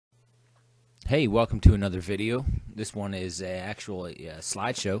Hey, welcome to another video. This one is actually a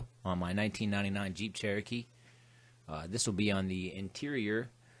slideshow on my 1999 Jeep Cherokee. This will be on the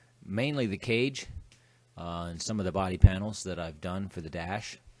interior, mainly the cage, and some of the body panels that I've done for the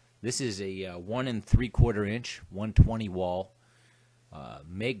dash. This is a 1 3/4 inch, 120 wall,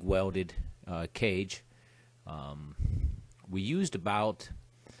 MIG welded cage. We used about,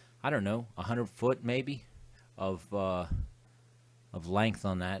 I don't know, 100 foot maybe of length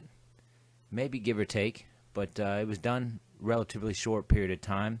on that. Maybe give or take, but it was done relatively short period of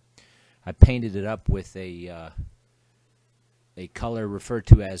time. I painted it up with a color referred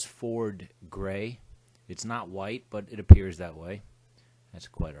to as Ford gray. It's not white, but it appears that way. That's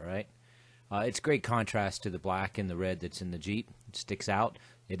quite all right. It's great contrast to the black and the red that's in the Jeep. It sticks out.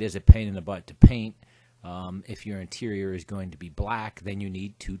 It is a pain in the butt to paint. If your interior is going to be black, then you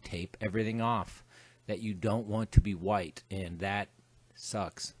need to tape everything off that you don't want to be white, and that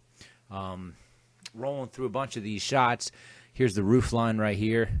sucks. Rolling through a bunch of these shots. Here's the roof line right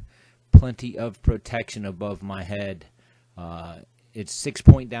here. Plenty of protection above my head. It's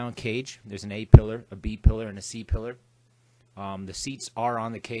 6-point down cage. There's an A pillar, a B pillar, and a C pillar. The seats are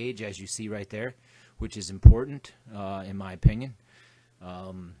on the cage, as you see right there, which is important in my opinion.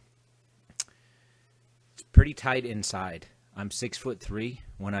 It's pretty tight inside. I'm 6'3"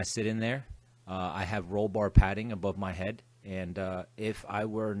 when I sit in there. I have roll bar padding above my head. And if I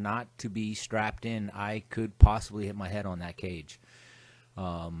were not to be strapped in, I could possibly hit my head on that cage.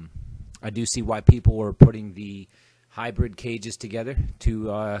 I do see why people are putting the hybrid cages together to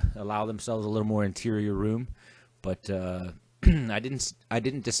allow themselves a little more interior room, but I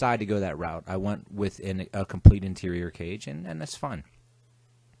didn't decide to go that route. I went with a complete interior cage, and that's fun.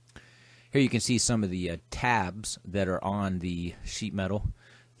 Here you can see some of the tabs that are on the sheet metal.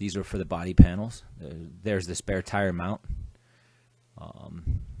 These are for the body panels. There's the spare tire mount.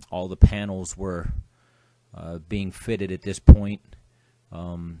 All the panels were being fitted at this point.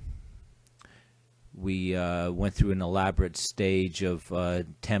 We went through an elaborate stage of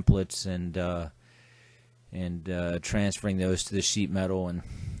templates and transferring those to the sheet metal, and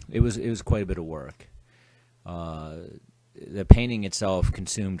it was quite a bit of work. The painting itself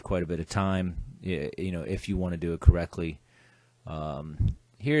consumed quite a bit of time, you know, if you want to do it correctly.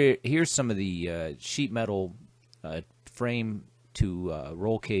 Here's some of the sheet metal frame to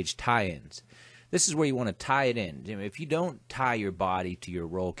roll cage tie-ins. This is where you want to tie it in. If you don't tie your body to your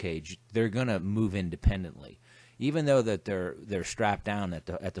roll cage, they're gonna move independently. Even though that they're strapped down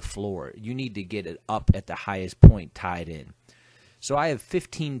at the floor, you need to get it up at the highest point tied in. So I have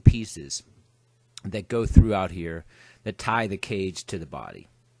 15 pieces that go throughout here that tie the cage to the body.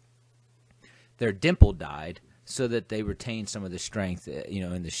 They're dimple dyed so that they retain some of the strength, you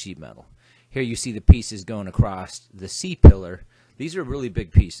know, in the sheet metal. Here you see the pieces going across the C pillar. These are really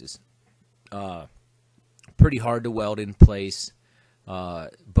big pieces. Pretty hard to weld in place,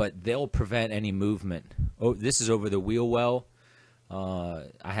 but they'll prevent any movement. Oh, this is over the wheel well.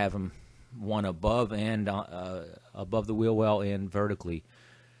 I have them one above and above the wheel well and vertically.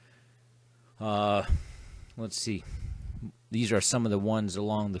 Let's see. These are some of the ones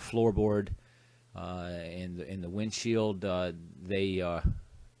along the floorboard and the windshield.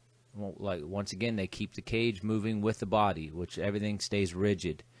 Like once again, they keep the cage moving with the body, which everything stays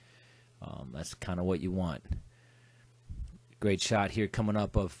rigid. That's kind of what you want. Great shot here coming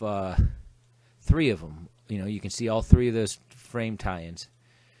up of 3 of them. You know, you can see all 3 of those frame tie-ins.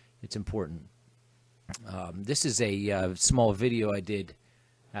 It's important. This is a small video I did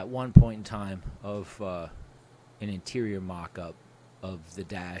at one point in time of an interior mock-up of the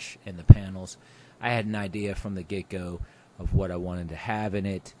dash and the panels. I had an idea from the get-go of what I wanted to have in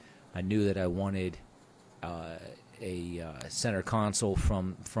it. I knew that I wanted a center console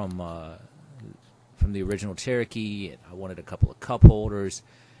from the original Cherokee. I wanted a couple of cup holders.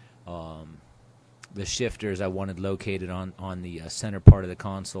 The shifters I wanted located on the center part of the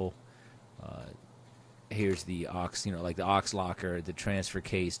console. Here's the aux, you know, like the aux locker. The transfer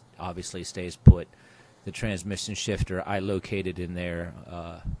case obviously stays put. The transmission shifter I located in there.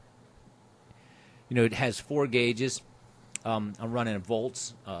 You know, it has 4 gauges. I'm running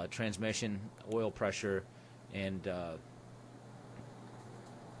volts, transmission, oil pressure, and I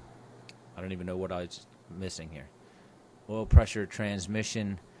don't even know what I was missing here. Oil pressure,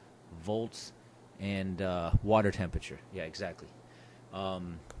 transmission, volts, and water temperature. Yeah, exactly.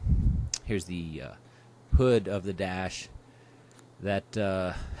 Here's the hood of the dash that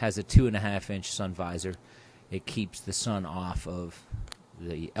has a 2.5-inch sun visor. It keeps the sun off of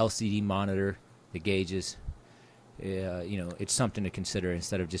the LCD monitor, the gauges. You know, it's something to consider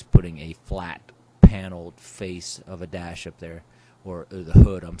instead of just putting a flat paneled face of a dash up there, or the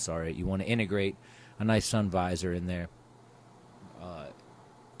hood, I'm sorry. You want to integrate a nice sun visor in there.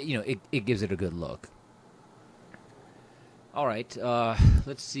 You know, it gives it a good look. All right,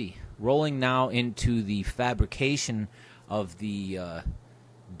 let's see. Rolling now into the fabrication of the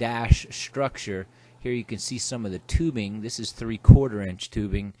dash structure. Here you can see some of the tubing. This is 3/4 inch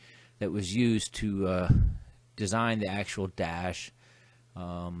tubing that was used to design the actual dash.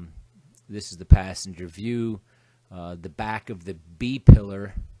 This is the passenger view, the back of the B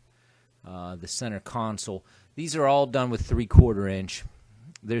pillar, the center console. These are all done with 3/4 inch.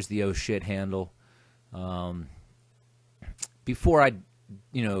 There's the oh shit handle. Before I,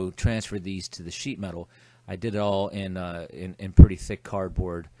 transferred these to the sheet metal, I did it all in pretty thick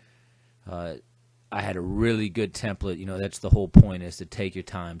cardboard. I had a really good template. That's the whole point, is to take your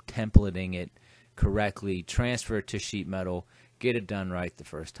time, templating it correctly, transfer it to sheet metal, get it done right the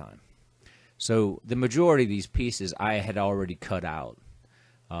first time. So the majority of these pieces I had already cut out,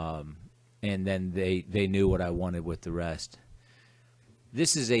 and then they knew what I wanted with the rest.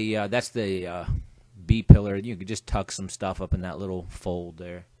 This is that's the B pillar. You could just tuck some stuff up in that little fold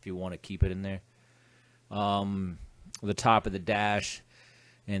there if you want to keep it in there. The top of the dash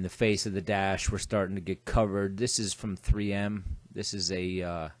and the face of the dash were starting to get covered. This is from 3M. This is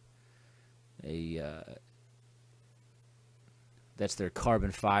that's their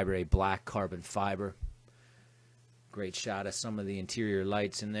carbon fiber, a black carbon fiber. Great shot of some of the interior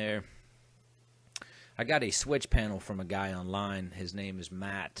lights in there. I got a switch panel from a guy online. His name is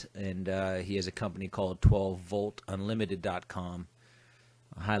Matt, and he has a company called 12voltunlimited.com.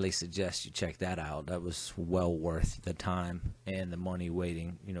 I highly suggest you check that out. That was well worth the time and the money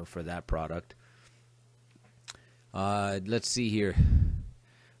waiting, for that product. Let's see here.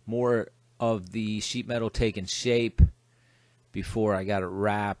 More of the sheet metal taking shape before I got it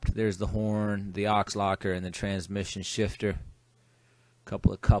wrapped. There's the horn, the aux locker, and the transmission shifter. A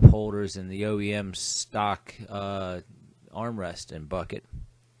couple of cup holders and the OEM stock armrest and bucket.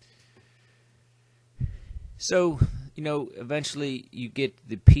 So, eventually you get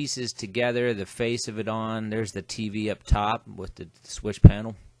the pieces together, the face of it on. There's the TV up top with the switch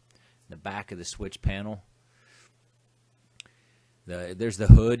panel, the back of the switch panel. There's the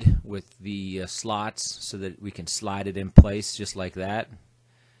hood with the slots so that we can slide it in place just like that.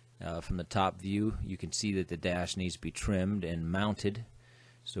 From the top view, you can see that the dash needs to be trimmed and mounted.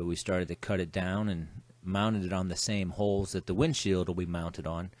 So we started to cut it down and mounted it on the same holes that the windshield will be mounted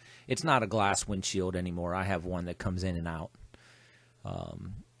on. It's not a glass windshield anymore. I have one that comes in and out.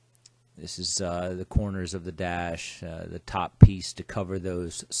 This is the corners of the dash, the top piece to cover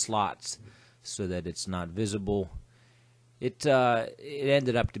those slots so that it's not visible. It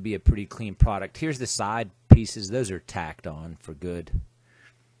ended up to be a pretty clean product. Here's the side pieces. Those are tacked on for good.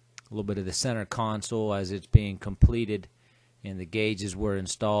 A little bit of the center console as it's being completed, and the gauges were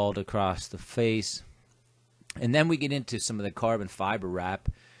installed across the face. And then we get into some of the carbon fiber wrap,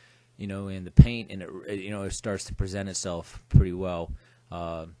 and the paint, and it starts to present itself pretty well.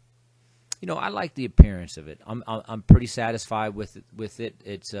 I like the appearance of it. I'm pretty satisfied with it.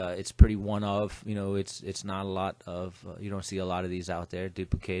 It's pretty one of. It's not a lot of. You don't see a lot of these out there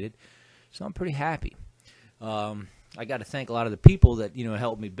duplicated, so I'm pretty happy. I got to thank a lot of the people that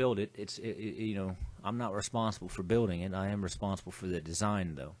helped me build it. I'm not responsible for building it. I am responsible for the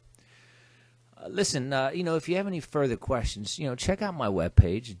design, though. Listen, if you have any further questions, check out my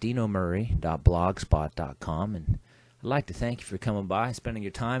webpage, dinomurray.blogspot.com, and I'd like to thank you for coming by, spending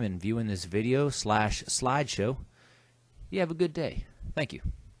your time and viewing this video / slideshow. You have a good day. Thank you.